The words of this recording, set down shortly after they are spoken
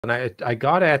and I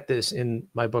got at this in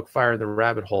my book, Fire in the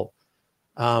Rabbit Hole,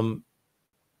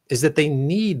 is that they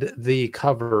need the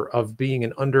cover of being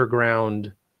an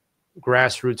underground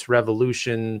grassroots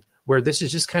revolution where this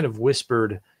is just kind of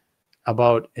whispered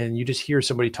about, and you just hear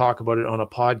somebody talk about it on a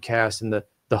podcast, and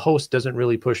the host doesn't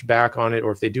really push back on it,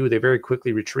 or if they do, they very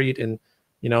quickly retreat, and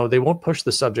they won't push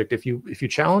the subject. If you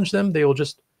challenge them, they will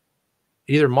just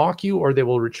either mock you or they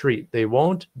will retreat. They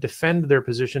won't defend their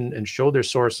position and show their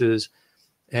sources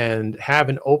and have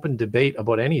an open debate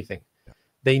about anything.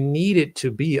 They need it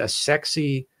to be a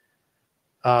sexy,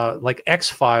 like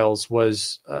X-Files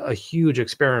was a huge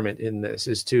experiment in this.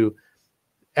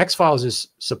 X-Files is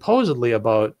supposedly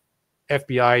about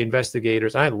FBI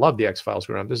investigators. I love the X-Files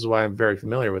growing up. This is why I'm very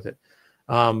familiar with it.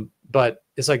 But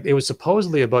it's like it was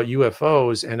supposedly about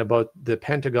UFOs and about the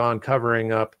Pentagon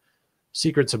covering up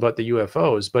secrets about the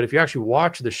UFOs. But if you actually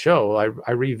watch the show,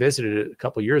 I revisited it a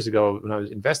couple of years ago when I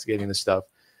was investigating this stuff.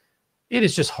 It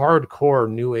is just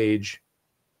hardcore New Age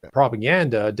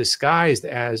propaganda disguised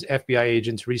as FBI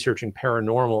agents researching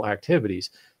paranormal activities.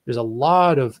 There's a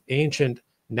lot of ancient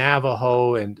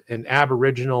Navajo and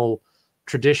Aboriginal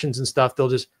traditions and stuff. They'll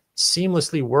just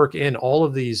seamlessly work in all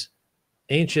of these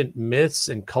ancient myths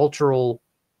and cultural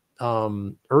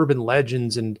urban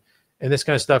legends and this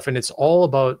kind of stuff. And it's all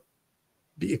about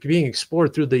being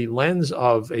explored through the lens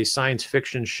of a science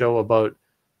fiction show about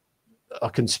a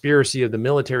conspiracy of the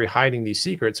military hiding these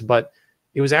secrets. But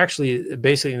it was actually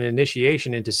basically an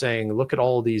initiation into saying, look at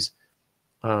all these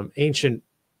ancient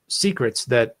secrets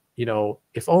that,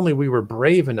 if only we were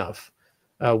brave enough,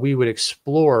 we would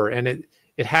explore. And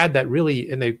it had that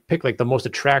really, and they pick like the most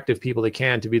attractive people they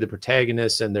can to be the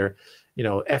protagonists, and they're,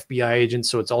 FBI agents.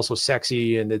 So it's also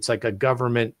sexy, and it's like a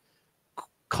government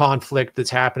conflict that's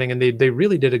happening. And they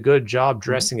really did a good job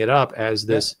dressing it up as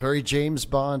this very James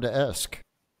Bond-esque.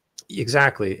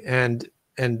 Exactly. And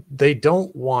they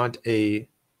don't want a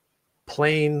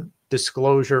plain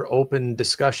disclosure, open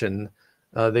discussion.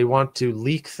 They want to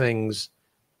leak things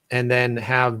and then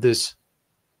have this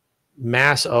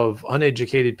mass of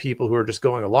uneducated people who are just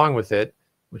going along with it,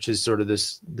 which is sort of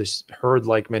this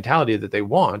herd-like mentality that they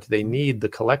want. They need the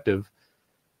collective.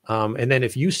 And then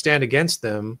if you stand against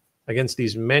them, against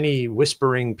these many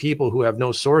whispering people who have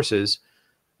no sources,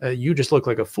 you just look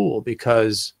like a fool,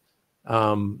 because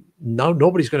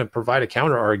nobody's going to provide a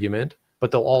counter argument,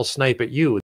 but they'll all snipe at you.